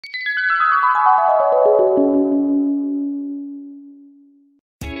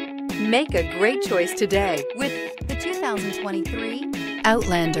Make a great choice today with the 2023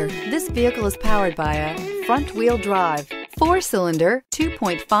 Outlander. This vehicle is powered by a front-wheel drive, 4-cylinder,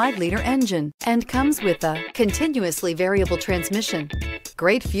 2.5-liter engine, and comes with a continuously variable transmission.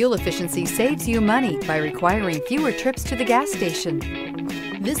 Great fuel efficiency saves you money by requiring fewer trips to the gas station.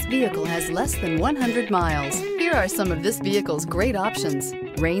 This vehicle has less than 100 miles. Here are some of this vehicle's great options: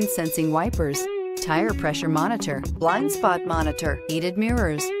 rain-sensing wipers, tire pressure monitor, blind spot monitor, heated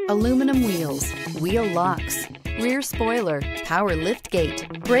mirrors, aluminum wheels, wheel locks, rear spoiler, power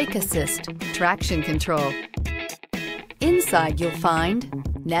liftgate, brake assist, traction control. Inside you'll find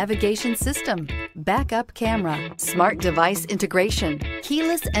navigation system, backup camera, smart device integration,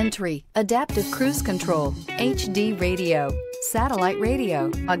 keyless entry, adaptive cruise control, HD radio, satellite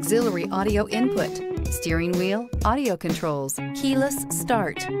radio, auxiliary audio input, steering wheel audio controls, keyless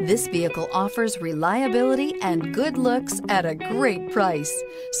start. This vehicle offers reliability and good looks at a great price.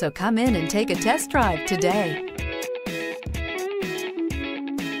 So come in and take a test drive today.